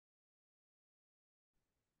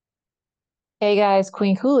Hey guys,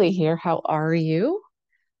 Queen Kuli here. How are you?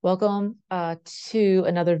 Welcome to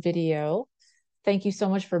another video. Thank you so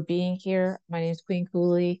much for being here. My name is Queen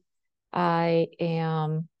Kuli. I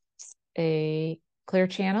am a clear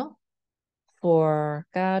channel for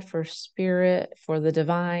God, for spirit, for the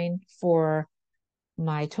divine, for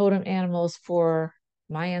my totem animals, for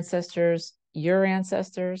my ancestors, your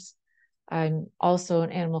ancestors. I'm also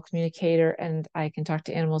an animal communicator and I can talk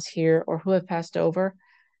to animals here or who have passed over.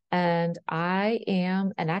 And I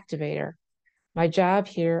am an activator. My job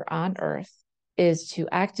here on earth is to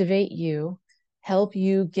activate you, help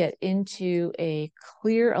you get into a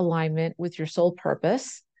clear alignment with your soul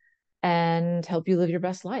purpose, and help you live your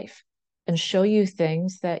best life and show you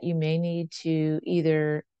things that you may need to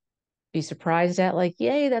either be surprised at, like,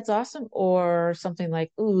 yay, that's awesome, or something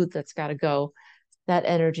like, ooh, that's got to go. That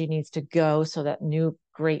energy needs to go so that new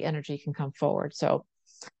great energy can come forward. So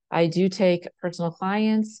I do take personal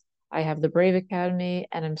clients. I have the Brave Academy,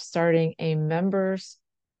 and I'm starting a members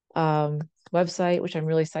um, website, which I'm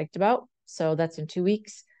really psyched about. So that's in 2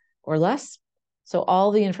 weeks or less. So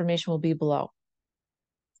all the information will be below.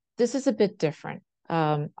 This is a bit different.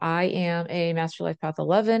 I am a Master Life Path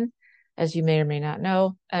 11, as you may or may not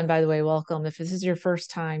know. And by the way, welcome. If this is your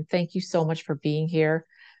first time, thank you so much for being here.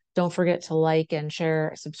 Don't forget to like and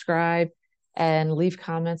share, subscribe, and leave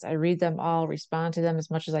comments. I read them all, respond to them as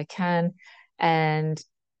much as I can. And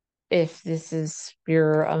if this is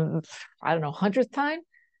your, I don't know, 100th time,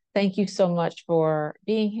 thank you so much for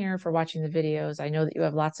being here, for watching the videos. I know that you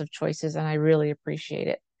have lots of choices and I really appreciate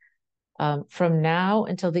it. From now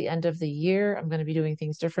until the end of the year, I'm going to be doing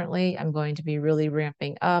things differently. I'm going to be really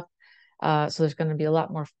ramping up. So there's going to be a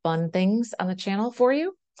lot more fun things on the channel for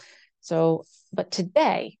you. So, but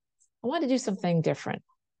today I want to do something different.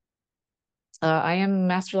 I am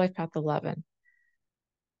Master Life Path 11,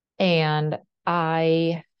 and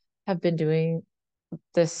I have been doing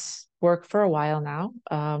this work for a while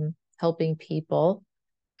now, helping people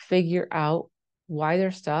figure out why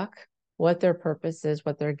they're stuck, what their purpose is,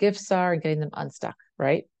 what their gifts are, and getting them unstuck,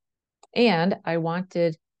 right? And I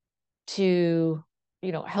wanted to,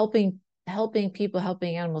 helping people,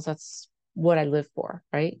 helping animals, that's what I live for,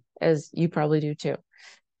 right? As you probably do too.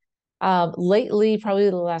 Lately, probably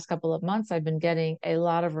the last couple of months, I've been getting a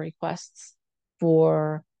lot of requests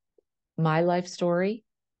for my life story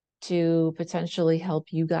to potentially help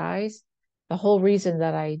you guys. The whole reason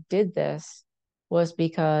that I did this was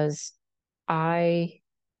because I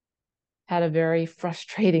had a very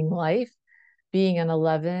frustrating life. Being an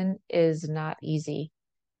 11 is not easy.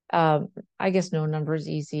 Um, I guess no number is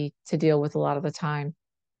easy to deal with a lot of the time,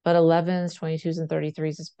 but 11s, 22s, and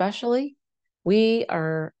 33s, especially, we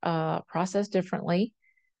are processed differently.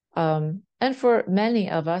 And for many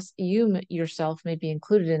of us, you yourself may be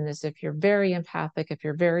included in this. If you're very empathic, if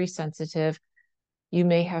you're very sensitive, you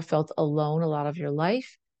may have felt alone a lot of your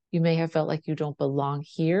life. You may have felt like you don't belong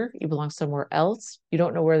here. You belong somewhere else. You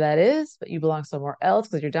don't know where that is, but you belong somewhere else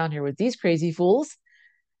because you're down here with these crazy fools,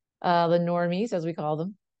 the normies, as we call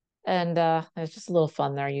them. And it's just a little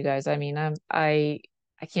fun there, you guys. I mean, I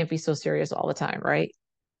can't be so serious all the time, right?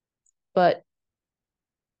 But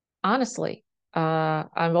honestly,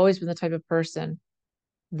 I've always been the type of person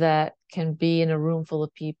that can be in a room full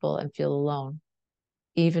of people and feel alone,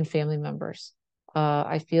 even family members.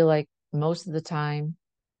 I feel like most of the time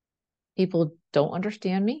people don't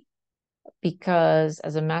understand me because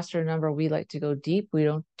as a master number, we like to go deep. We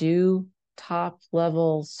don't do top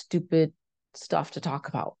level, stupid stuff to talk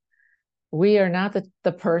about. We are not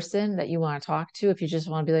the person that you want to talk to if you just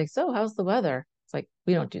want to be like, so how's the weather? It's like,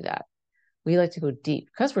 we don't do that. We like to go deep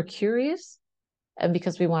because we're curious and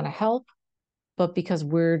because we want to help, but because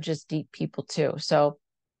we're just deep people too. So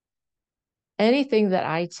anything that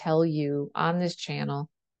I tell you on this channel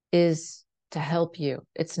is to help you.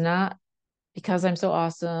 It's not because I'm so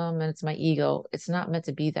awesome and it's my ego. It's not meant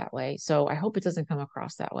to be that way. So I hope it doesn't come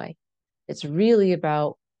across that way. It's really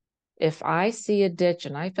about if I see a ditch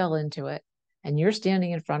and I fell into it and you're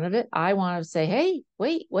standing in front of it, I want to say, hey,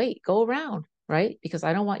 wait, go around, right? Because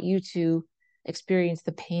I don't want you to experience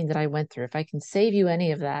the pain that I went through. If I can save you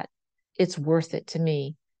any of that, it's worth it to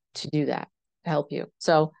me to do that, to help you.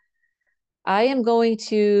 So I am going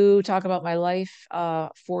to talk about my life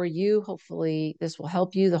for you. Hopefully, this will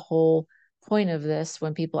help you. The whole point of this,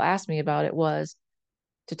 when people ask me about it, was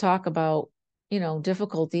to talk about,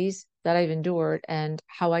 difficulties that I've endured and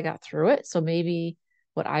how I got through it. So maybe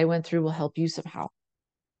what I went through will help you somehow.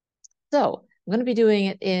 So I'm going to be doing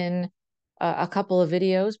it in a couple of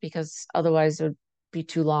videos because otherwise it would be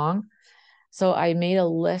too long. So I made a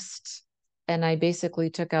list and I basically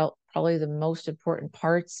took out probably the most important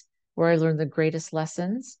parts where I learned the greatest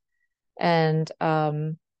lessons. And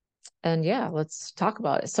yeah, let's talk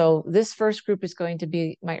about it. So this first group is going to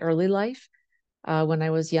be my early life, when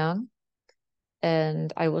I was young,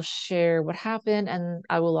 and I will share what happened, and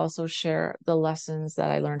I will also share the lessons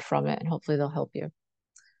that I learned from it, and hopefully they'll help you.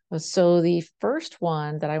 So the first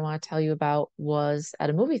one that I want to tell you about was at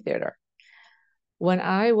a movie theater. When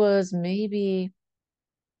I was maybe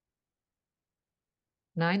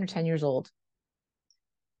 9 or 10 years old,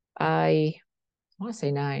 I want to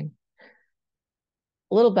say nine.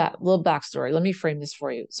 Little backstory. Let me frame this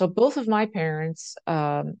for you. So both of my parents,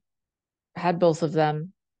 had both of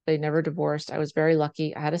them. They never divorced. I was very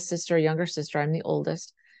lucky. I had a sister, a younger sister. I'm the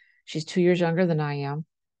oldest. She's 2 years younger than I am.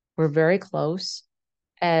 We're very close.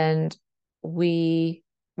 And we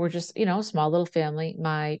were just, a small little family.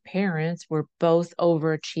 My parents were both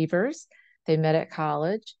overachievers. They met at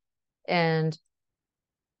college. And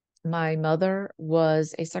my mother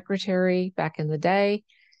was a secretary back in the day.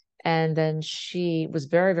 And then she was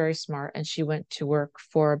very, very smart, and she went to work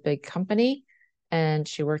for a big company, and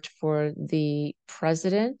she worked for the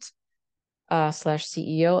president, slash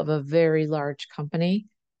CEO of a very large company.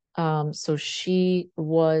 So she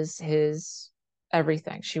was his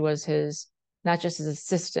everything. She was his, not just his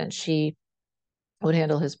assistant. She would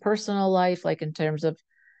handle his personal life, like in terms of,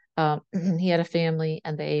 he had a family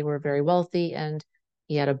and they were very wealthy, and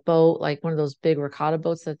he had a boat, like one of those big regatta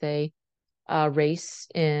boats that they race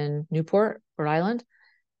in Newport, Rhode Island.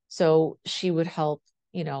 So she would help,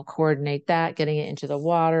 coordinate that, getting it into the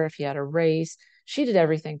water if he had a race. She did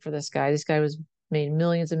everything for this guy. This guy was made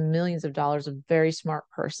millions and millions of dollars, a very smart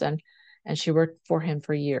person. And she worked for him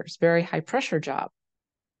for years. Very high pressure job,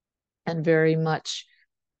 and very much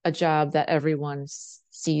a job that everyone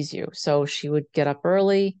sees you. So she would get up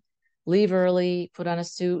early, leave early, put on a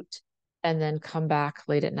suit, and then come back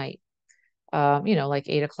late at night. Like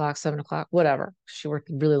 8 o'clock, 7 o'clock, whatever. She worked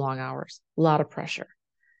really long hours, a lot of pressure.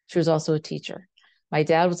 She was also a teacher. My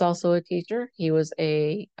dad was also a teacher. He was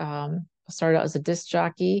started out as a disc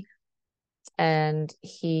jockey, and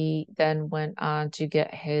he then went on to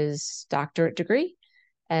get his doctorate degree,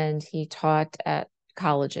 and he taught at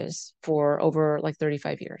colleges for over like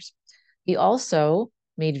 35 years. He also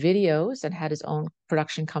made videos and had his own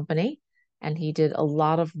production company, and he did a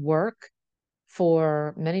lot of work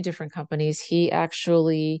for many different companies. He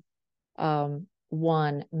actually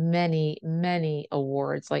won many, many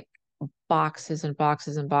awards, like boxes and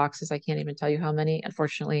boxes and boxes. I can't even tell you how many.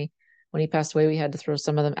 Unfortunately, when he passed away, we had to throw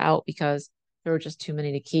some of them out because there were just too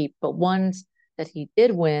many to keep. But ones that he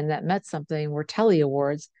did win that meant something were Telly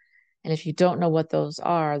Awards. And if you don't know what those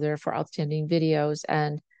are, they're for outstanding videos,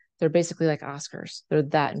 and they're basically like Oscars. They're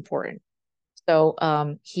that important. So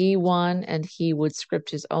he won, and he would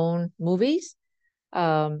script his own movies.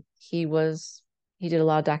 He did a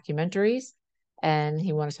lot of documentaries, and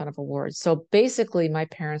he won a ton of awards. So basically, my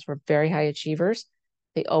parents were very high achievers.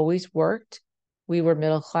 They always worked. We were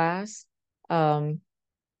middle class. Um,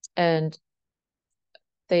 and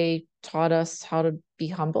they taught us how to be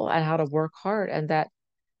humble and how to work hard, and that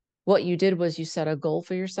what you did was you set a goal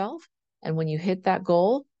for yourself. And when you hit that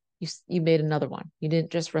goal, you made another one. You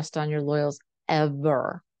didn't just rest on your laurels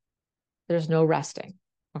ever. There's no resting.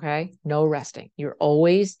 Okay. No resting. You're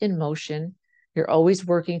always in motion. You're always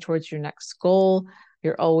working towards your next goal.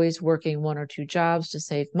 You're always working one or two jobs to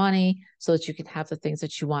save money so that you can have the things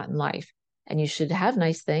that you want in life. And you should have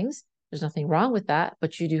nice things. There's nothing wrong with that,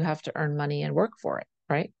 but you do have to earn money and work for it.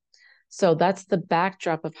 Right. So that's the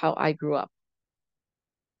backdrop of how I grew up.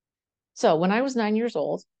 So when I was 9 years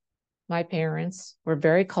old, my parents were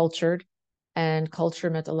very cultured, and culture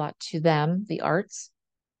meant a lot to them, the arts,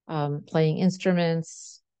 playing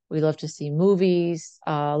instruments. We love to see movies,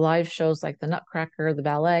 live shows like the Nutcracker, the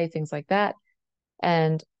ballet, things like that.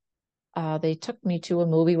 And they took me to a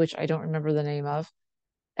movie, which I don't remember the name of.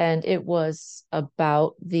 And it was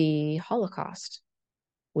about the Holocaust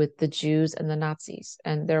with the Jews and the Nazis.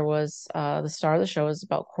 And there was the star of the show is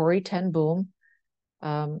about Corrie Ten Boom,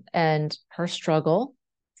 and her struggle.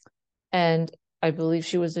 And I believe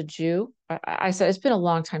she was a Jew. I said it's been a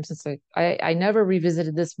long time since I never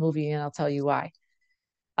revisited this movie, and I'll tell you why.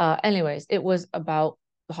 Anyways, it was about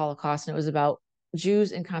the Holocaust, and it was about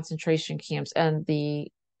Jews in concentration camps, and the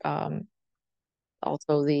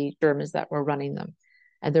also the Germans that were running them.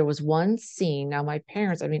 And there was one scene. Now, my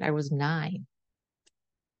parents, I mean, I was 9.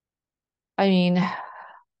 I mean,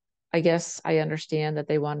 I guess I understand that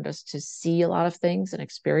they wanted us to see a lot of things and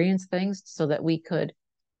experience things so that we could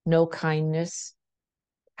know kindness.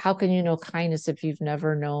 How can you know kindness if you've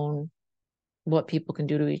never known what people can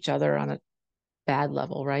do to each other on a bad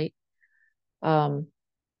level, right? Um,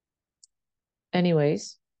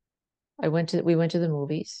 anyways, we went to the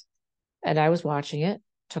movies, And I was watching it,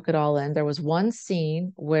 took it all in. There was one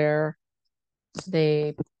scene where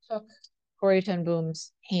they took Corey Ten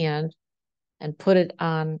Boom's hand and put it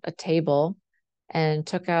on a table and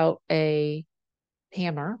took out a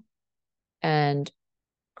hammer and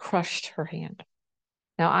crushed her hand.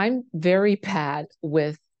 Now, I'm very bad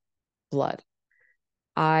with blood.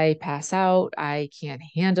 I pass out. I can't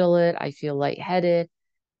handle it. I feel lightheaded.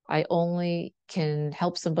 I only can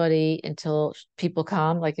help somebody until people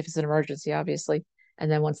come, like if it's an emergency, obviously.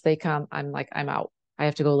 And then once they come, I'm like, I'm out. I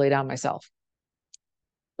have to go lay down myself.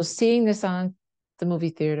 So seeing this on the movie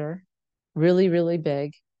theater, really, really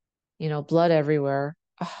big, blood everywhere.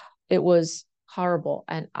 It was horrible.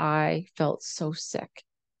 And I felt so sick.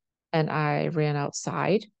 And I ran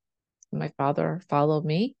outside. My father followed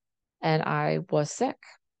me, and I was sick.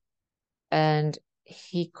 And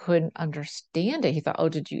he couldn't understand it. He thought, oh,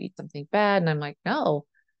 did you eat something bad? And I'm like, no,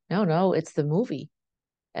 no, no, it's the movie.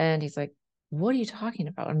 And he's like, what are you talking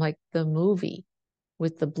about? I'm like, the movie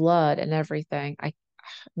with the blood and everything. I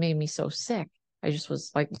made me so sick. I just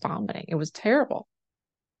was like vomiting. It was terrible.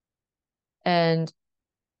 And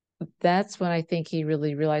that's when I think he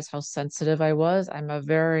really realized how sensitive I was. I'm a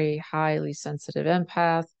very highly sensitive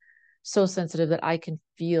empath, so sensitive that I can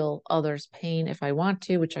feel others' pain if I want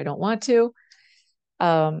to, which I don't want to.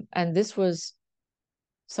 And this was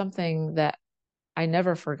something that I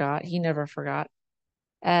never forgot. He never forgot.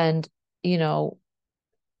 And, you know,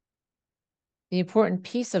 the important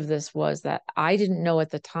piece of this was that I didn't know at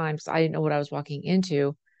the time, because I didn't know what I was walking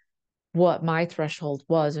into, what my threshold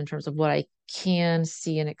was in terms of what I can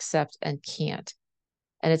see and accept and can't.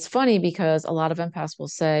 And it's funny because a lot of empaths will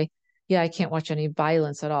say, yeah, I can't watch any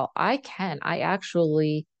violence at all. I can. I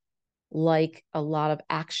actually like a lot of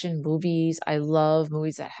action movies. I love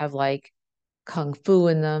movies that have like kung fu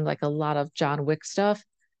in them, like a lot of John Wick stuff.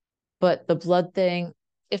 But the blood thing,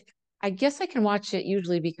 if I guess I can watch it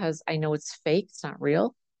usually because I know it's fake, it's not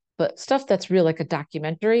real. But stuff that's real, like a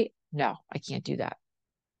documentary, no, I can't do that.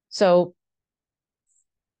 So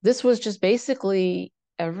this was just basically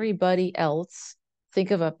everybody else.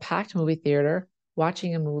 Think of a packed movie theater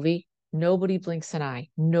watching a movie. Nobody blinks an eye.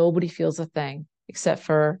 Nobody feels a thing except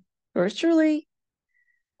for yours truly.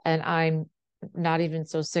 And I'm not even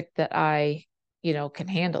so sick that I, can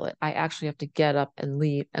handle it. I actually have to get up and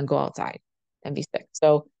leave and go outside and be sick.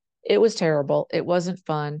 So it was terrible. It wasn't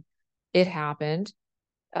fun. It happened.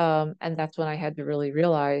 And that's when I had to really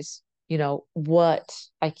realize, what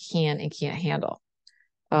I can and can't handle.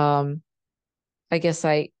 Um, I guess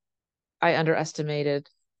I underestimated,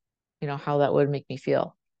 how that would make me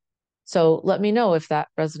feel. So let me know if that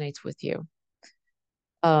resonates with you.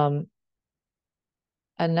 Um,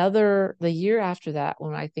 the year after that,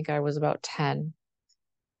 when I think I was about 10,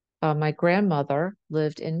 my grandmother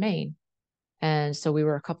lived in Maine. And so we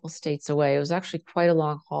were a couple states away. It was actually quite a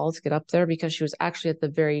long haul to get up there because she was actually at the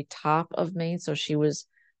very top of Maine. So she was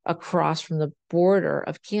across from the border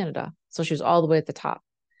of Canada. So she was all the way at the top.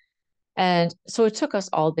 And so it took us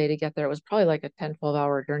all day to get there. It was probably like a 10,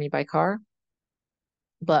 12-hour journey by car,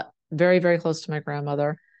 but very, very close to my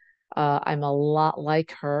grandmother. I'm a lot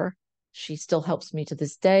like her. She still helps me to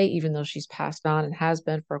this day, even though she's passed on and has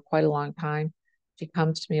been for quite a long time. She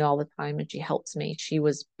comes to me all the time and she helps me. She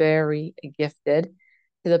was very gifted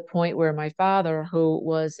to the point where my father, who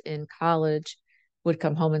was in college, would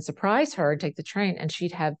come home and surprise her and take the train, and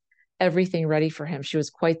she'd have everything ready for him. She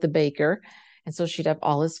was quite the baker. And so she'd have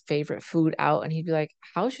all his favorite food out, and he'd be like,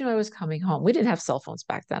 how should I was coming home? We didn't have cell phones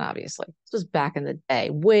back then, obviously. This was back in the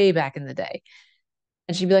day, way back in the day.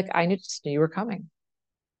 And she'd be like, just knew you were coming.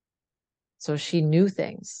 So she knew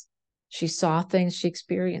things. She saw things, she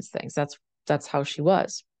experienced things. That's how she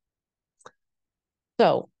was.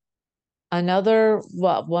 So one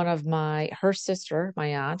of her sister, my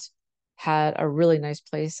aunt, had a really nice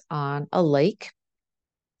place on a lake.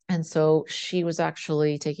 And so she was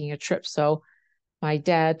actually taking a trip. So my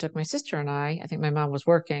dad took my sister and I think my mom was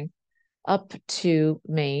working, up to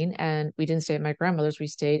Maine, and we didn't stay at my grandmother's. We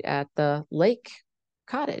stayed at the lake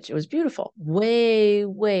cottage. It was beautiful, way,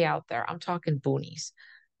 way out there. I'm talking boonies.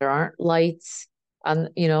 There aren't lights.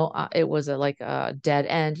 It was like a dead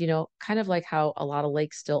end, kind of like how a lot of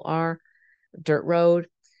lakes still are, dirt road.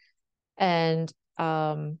 And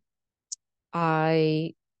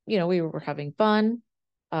I, we were having fun,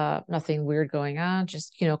 nothing weird going on,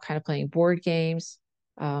 just, kind of playing board games.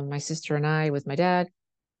 My sister and I with my dad,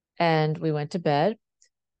 and we went to bed.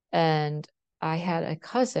 And I had a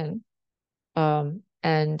cousin,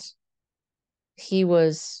 and he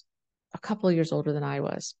was a couple of years older than I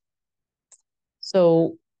was.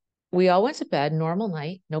 So we all went to bed, normal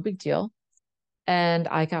night, no big deal. And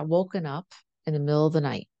I got woken up in the middle of the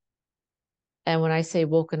night. And when I say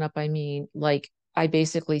woken up, I mean like I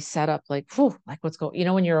basically sat up like, whew, like what's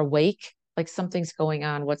going, when you're awake, like something's going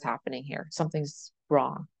on, what's happening here? Something's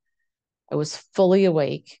wrong. I was fully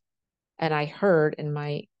awake and I heard in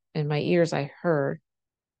my ears, I heard,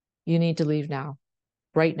 you need to leave now,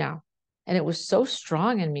 right now. And it was so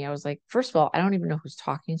strong in me. I was like, first of all, I don't even know who's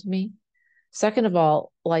talking to me. Second of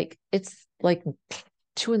all, like it's like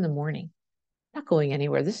 2 in the morning. Not going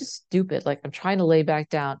anywhere. This is stupid. Like I'm trying to lay back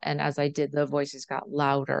down. And as I did, the voices got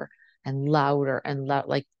louder and louder and loud.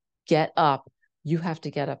 Like, get up. You have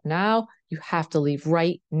to get up now. You have to leave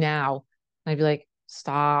right now. And I'd be like,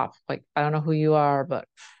 stop. Like, I don't know who you are, but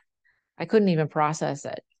I couldn't even process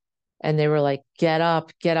it. And they were like, get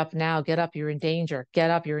up now, get up. You're in danger.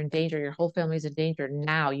 Get up. You're in danger. Your whole family's in danger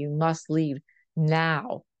now. You must leave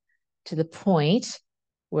now. To the point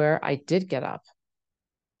where I did get up.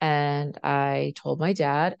 And I told my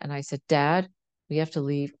dad, and I said, Dad, we have to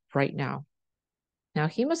leave right now. Now,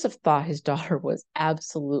 he must have thought his daughter was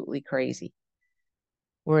absolutely crazy.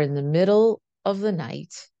 We're in the middle of the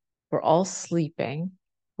night. We're all sleeping.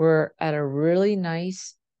 We're at a really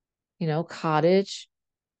nice, cottage,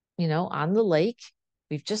 on the lake.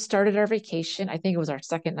 We've just started our vacation. I think it was our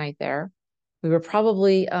second night there. We were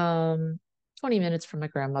probably 20 minutes from my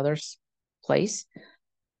grandmother's place.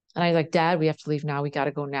 And I was like, Dad, we have to leave now. We got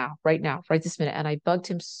to go now, right this minute. And I bugged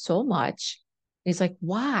him so much. He's like,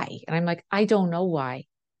 why? And I'm like, I don't know why.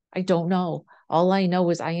 I don't know. All I know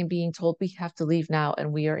is I am being told we have to leave now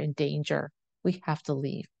and we are in danger. We have to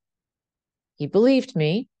leave. He believed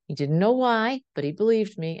me. He didn't know why, but he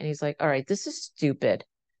believed me. And he's like, all right, this is stupid,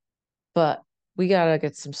 but we got to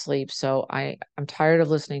get some sleep. So I'm tired of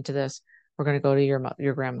listening to this. We're going to go to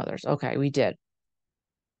your grandmother's. Okay, we did.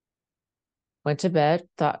 Went to bed,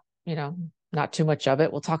 thought, not too much of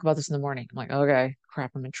it. We'll talk about this in the morning. I'm like, okay,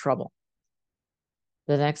 crap, I'm in trouble.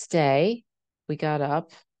 The next day, we got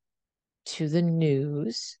up to the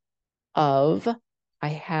news of I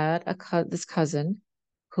had this cousin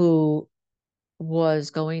who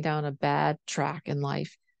was going down a bad track in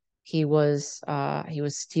life. He was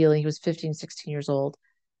stealing, he was 15, 16 years old.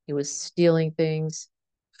 He was stealing things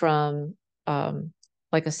from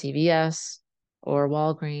like a CVS or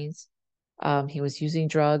Walgreens. He was using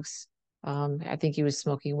drugs. I think he was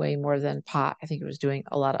smoking way more than pot. I think he was doing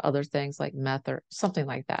a lot of other things like meth or something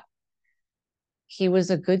like that. He was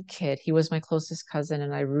a good kid. He was my closest cousin,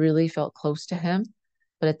 and I really felt close to him.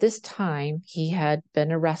 But at this time, he had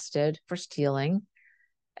been arrested for stealing,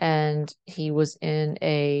 and he was in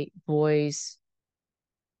a boys,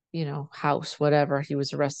 house, whatever. He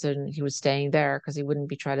was arrested and he was staying there because he wouldn't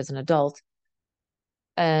be tried as an adult.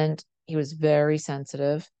 And he was very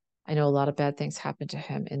sensitive. I know a lot of bad things happened to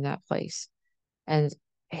him in that place. And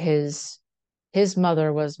his his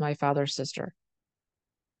mother was my father's sister.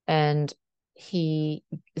 And he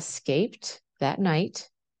escaped that night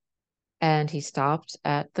and he stopped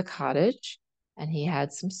at the cottage and he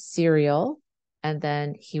had some cereal and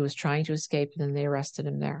then he was trying to escape and then they arrested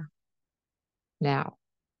him there. Now,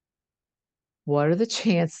 what are the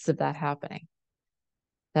chances of that happening?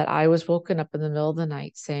 That I was woken up in the middle of the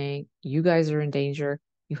night saying, you guys are in danger.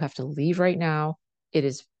 You have to leave right now. It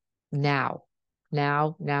is now,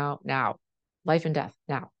 now, life and death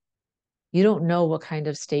now. You don't know what kind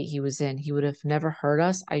of state he was in. He would have never hurt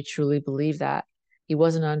us. I truly believe that. He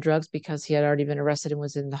wasn't on drugs because he had already been arrested and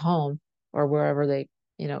was in the home or wherever it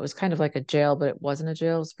was kind of like a jail, but it wasn't a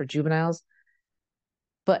jail. It was for juveniles.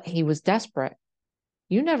 But he was desperate.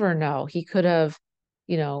 You never know. He could have,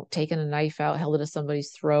 taken a knife out, held it to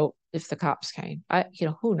somebody's throat if the cops came.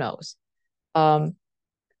 Who knows? Um,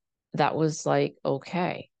 that was like,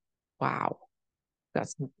 okay, wow, got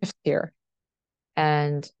some gift here.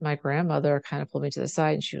 And my grandmother kind of pulled me to the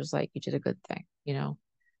side and she was like, you did a good thing,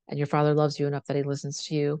 and your father loves you enough that he listens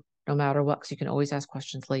to you no matter what, because you can always ask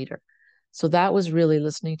questions later. So that was really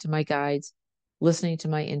listening to my guides, listening to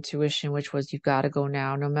my intuition, which was, you've got to go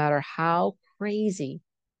now, no matter how crazy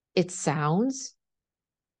it sounds,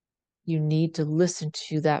 you need to listen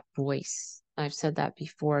to that voice. I've said that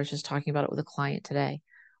before. I was just talking about it with a client today.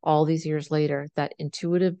 All these years later, that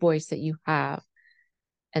intuitive voice that you have,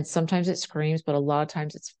 and sometimes it screams, but a lot of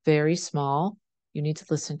times it's very small. You need to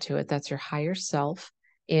listen to it. That's your higher self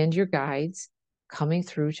and your guides coming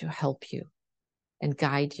through to help you and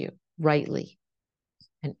guide you rightly.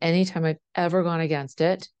 And anytime I've ever gone against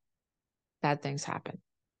it, bad things happen,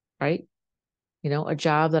 right? A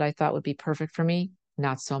job that I thought would be perfect for me,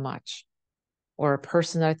 not so much. Or a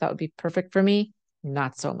person that I thought would be perfect for me,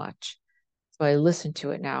 not so much. So I listen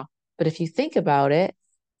to it now. But if you think about it,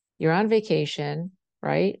 you're on vacation,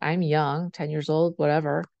 right? I'm young, 10 years old,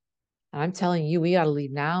 whatever. And I'm telling you, we got to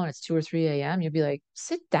leave now and it's 2 or 3 a.m. You'll be like,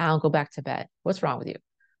 sit down, go back to bed. What's wrong with you?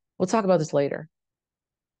 We'll talk about this later.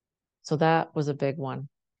 So that was a big one.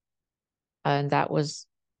 And that was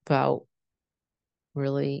about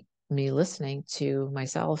really me listening to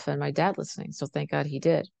myself and my dad listening. So thank God he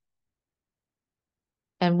did.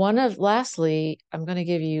 And lastly, I'm going to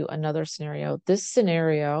give you another scenario. This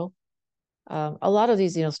scenario, a lot of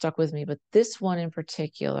these, stuck with me, but this one in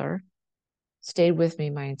particular stayed with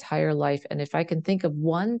me my entire life. And if I can think of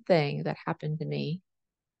one thing that happened to me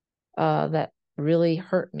that really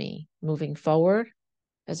hurt me moving forward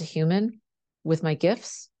as a human with my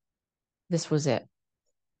gifts, this was it.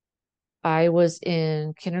 I was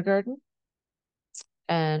in kindergarten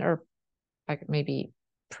or like maybe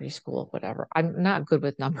preschool, whatever. I'm not good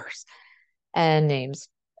with numbers and names.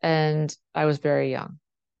 And I was very young.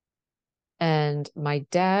 And my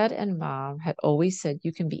dad and mom had always said,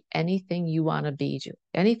 you can be anything you want to be.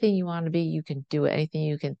 Anything you want to be, you can do it. Anything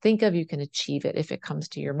you can think of, you can achieve it. If it comes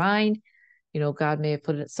to your mind, God may have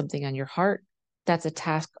put something on your heart. That's a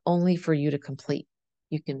task only for you to complete.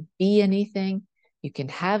 You can be anything. You can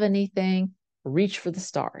have anything. Reach for the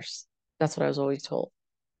stars. That's what I was always told.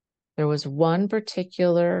 There was one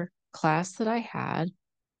particular class that I had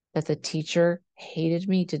that the teacher hated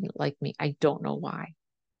me, didn't like me. I don't know why.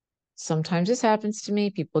 Sometimes this happens to me.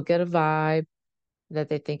 People get a vibe that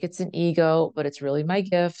they think it's an ego, but it's really my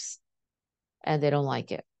gifts and they don't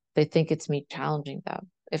like it. They think it's me challenging them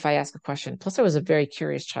if I ask a question. Plus, I was a very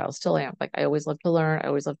curious child, still am. Like, I always love to learn. I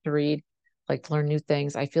always love to read, like to learn new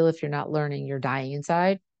things. I feel if you're not learning, you're dying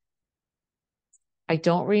inside. I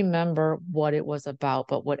don't remember what it was about,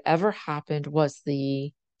 but whatever happened was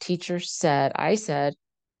the teacher said, I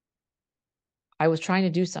was trying to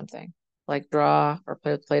do something like draw or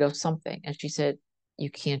play with Play-Doh, something. And she said, you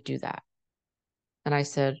can't do that. And I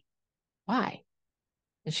said, why?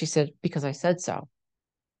 And she said, because I said so.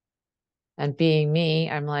 And being me,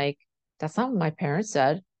 I'm like, that's not what my parents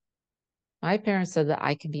said. My parents said that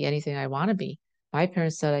I can be anything I want to be. My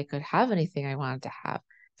parents said I could have anything I wanted to have.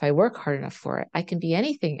 If I work hard enough for it, I can be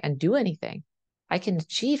anything and do anything. I can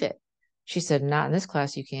achieve it. She said, not in this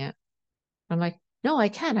class, you can't. I'm like, no, I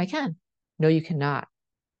can. No, you cannot.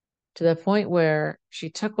 To the point where she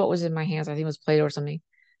took what was in my hands, I think it was Play-Doh or something.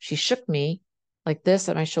 She shook me like this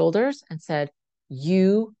at my shoulders and said,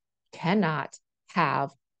 you cannot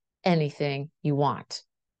have anything you want.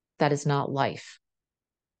 That is not life.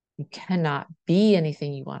 You cannot be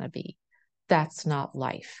anything you want to be. That's not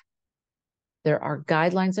life. There are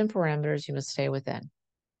guidelines and parameters you must stay within.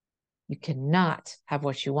 You cannot have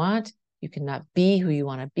what you want. You cannot be who you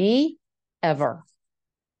want to be ever.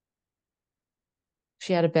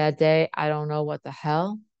 She had a bad day. I don't know what the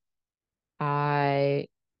hell. I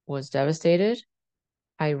was devastated.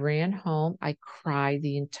 I ran home. I cried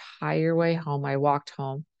the entire way home. I walked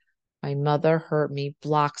home. My mother heard me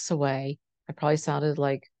blocks away. I probably sounded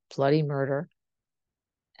like bloody murder.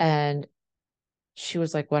 And she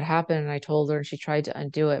was like, what happened? And I told her, and she tried to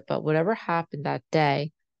undo it. But whatever happened that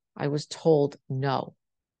day, I was told no.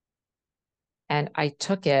 And I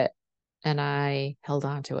took it and I held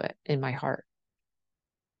on to it in my heart.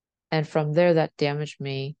 And from there, that damaged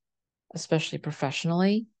me, especially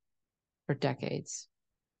professionally, for decades.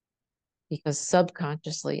 Because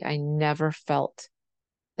subconsciously, I never felt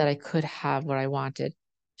that I could have what I wanted.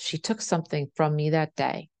 She took something from me that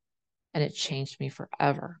day and it changed me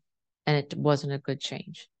forever. And it wasn't a good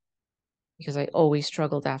change because I always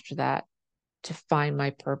struggled after that to find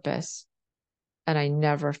my purpose. And I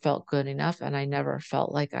never felt good enough and I never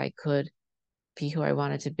felt like I could be who I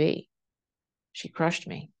wanted to be. She crushed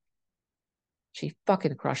me. She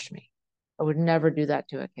fucking crushed me. I would never do that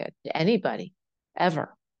to a kid, to anybody,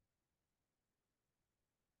 ever.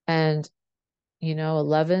 And,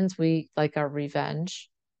 11s, we like our revenge.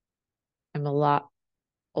 I'm a lot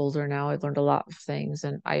older now. I've learned a lot of things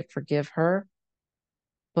and I forgive her.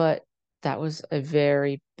 But that was a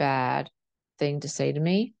very bad thing to say to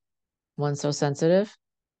me, one so sensitive.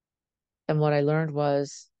 And what I learned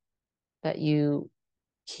was that you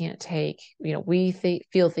can't take, we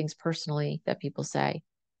feel things personally that people say,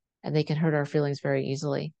 and they can hurt our feelings very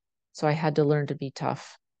easily. So I had to learn to be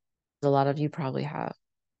tough. A lot of you probably have.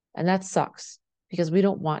 And that sucks because we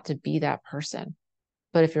don't want to be that person.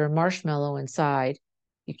 But if you're a marshmallow inside,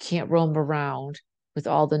 you can't roam around with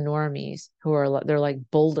all the normies who they're like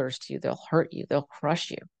boulders to you. They'll hurt you, they'll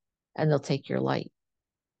crush you, and they'll take your light.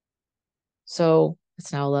 So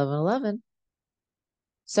it's now 11:11.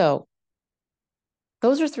 So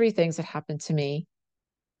those are three things that happened to me.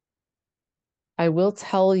 I will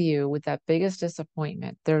tell you with that biggest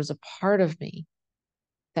disappointment, there's a part of me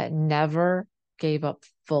that never gave up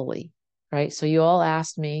fully. right? So you all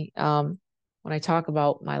asked me when I talk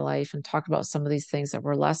about my life and talk about some of these things that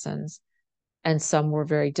were lessons, and some were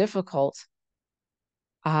very difficult.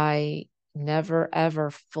 I never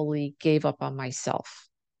ever fully gave up on myself.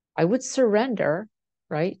 I would surrender,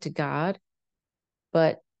 right, to God,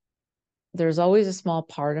 but there's always a small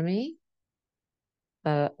part of me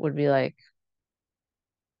that would be like,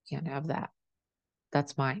 can't have that.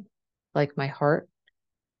 That's mine. Like my heart,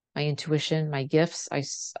 my intuition, my gifts,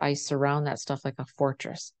 I surround that stuff like a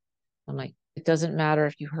fortress. I'm like, it doesn't matter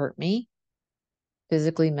if you hurt me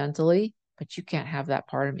physically, mentally, but you can't have that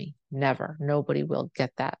part of me. Never. Nobody will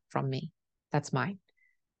get that from me. That's mine.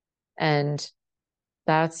 And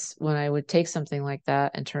that's when I would take something like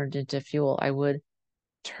that and turn it into fuel. I would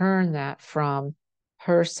turn that from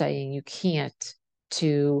her saying you can't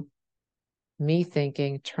to me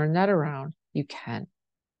thinking, turn that around. You can.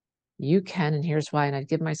 You can. And here's why. And I'd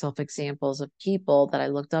give myself examples of people that I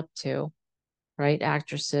looked up to, right?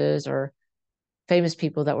 Actresses or famous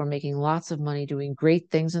people that were making lots of money, doing great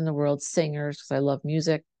things in the world, singers, because I love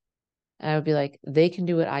music. And I would be like, they can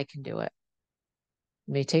do it. I can do it.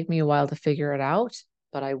 It may take me a while to figure it out,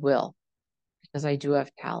 but I will because I do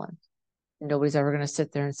have talent. Nobody's ever going to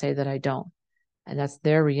sit there and say that I don't. And that's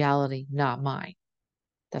their reality, not mine.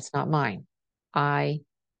 That's not mine.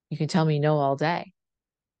 You can tell me no all day,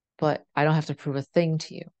 but I don't have to prove a thing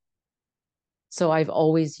to you. So I've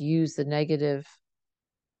always used the negative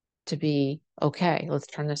to be, okay, let's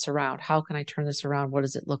turn this around. How can I turn this around? What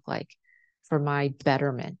does it look like for my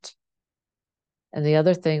betterment? And the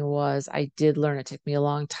other thing was, I did learn, it took me a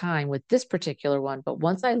long time with this particular one, but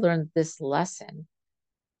once I learned this lesson,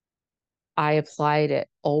 I applied it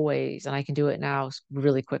always, and I can do it now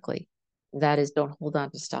really quickly. That is, don't hold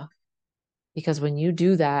on to stuff. Because when you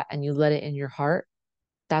do that and you let it in your heart,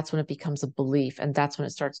 that's when it becomes a belief. And that's when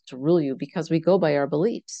it starts to rule you because we go by our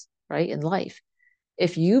beliefs, right? In life.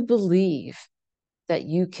 If you believe that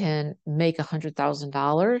you can make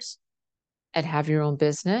 $100,000 and have your own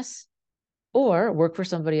business or work for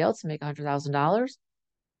somebody else and make $100,000,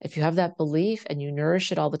 if you have that belief and you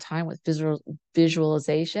nourish it all the time with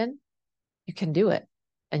visualization, you can do it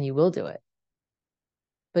and you will do it.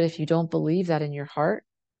 But if you don't believe that in your heart,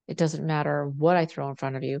 it doesn't matter what I throw in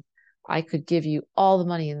front of you. I could give you all the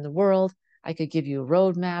money in the world. I could give you a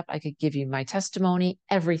roadmap. I could give you my testimony,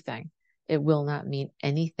 everything. It will not mean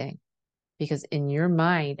anything because in your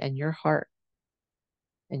mind and your heart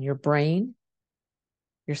and your brain,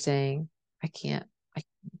 you're saying, I can't have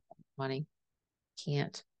money.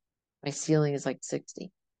 Can't. My ceiling is like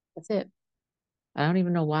 60. That's it. I don't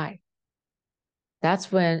even know why.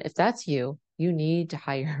 That's when, if that's you, you need to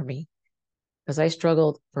hire me because I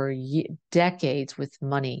struggled for decades with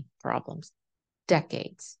money problems.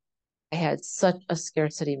 Decades. I had such a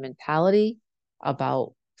scarcity mentality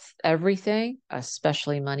about everything,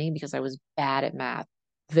 especially money, because I was bad at math,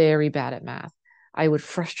 very bad at math. I would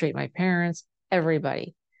frustrate my parents,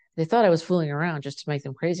 everybody. They thought I was fooling around just to make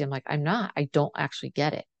them crazy. I'm like, I'm not. I don't actually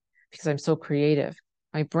get it because I'm so creative.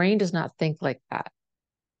 My brain does not think like that.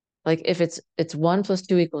 Like if it's 1 +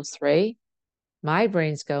 2 = 3, my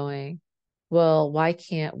brain's going, well, why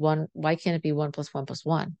can't it be 1 + 1 +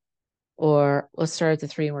 1? Or let's start at the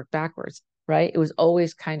 3 and work backwards, right? It was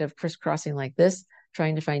always kind of crisscrossing like this,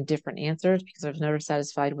 trying to find different answers because I was never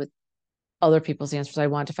satisfied with other people's answers. I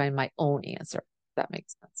wanted to find my own answer, if that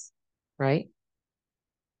makes sense, right?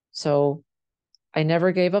 So I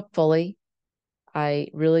never gave up fully. I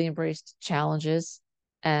really embraced challenges.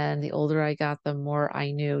 And the older I got, the more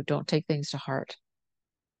I knew, don't take things to heart.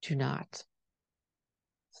 Do not.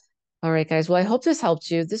 All right, guys. Well, I hope this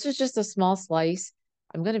helped you. This was just a small slice.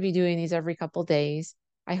 I'm going to be doing these every couple days.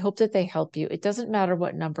 I hope that they help you. It doesn't matter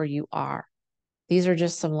what number you are. These are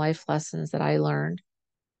just some life lessons that I learned,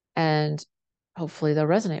 and hopefully they'll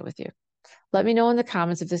resonate with you. Let me know in the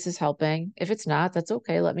comments if this is helping. If it's not, that's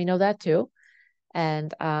okay. Let me know that too.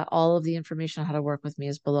 And all of the information on how to work with me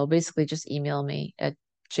is below. Basically, just email me at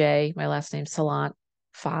my last name,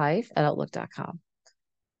 Salant5 @outlook.com.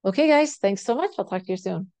 Okay, guys. Thanks so much. I'll talk to you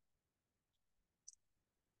soon.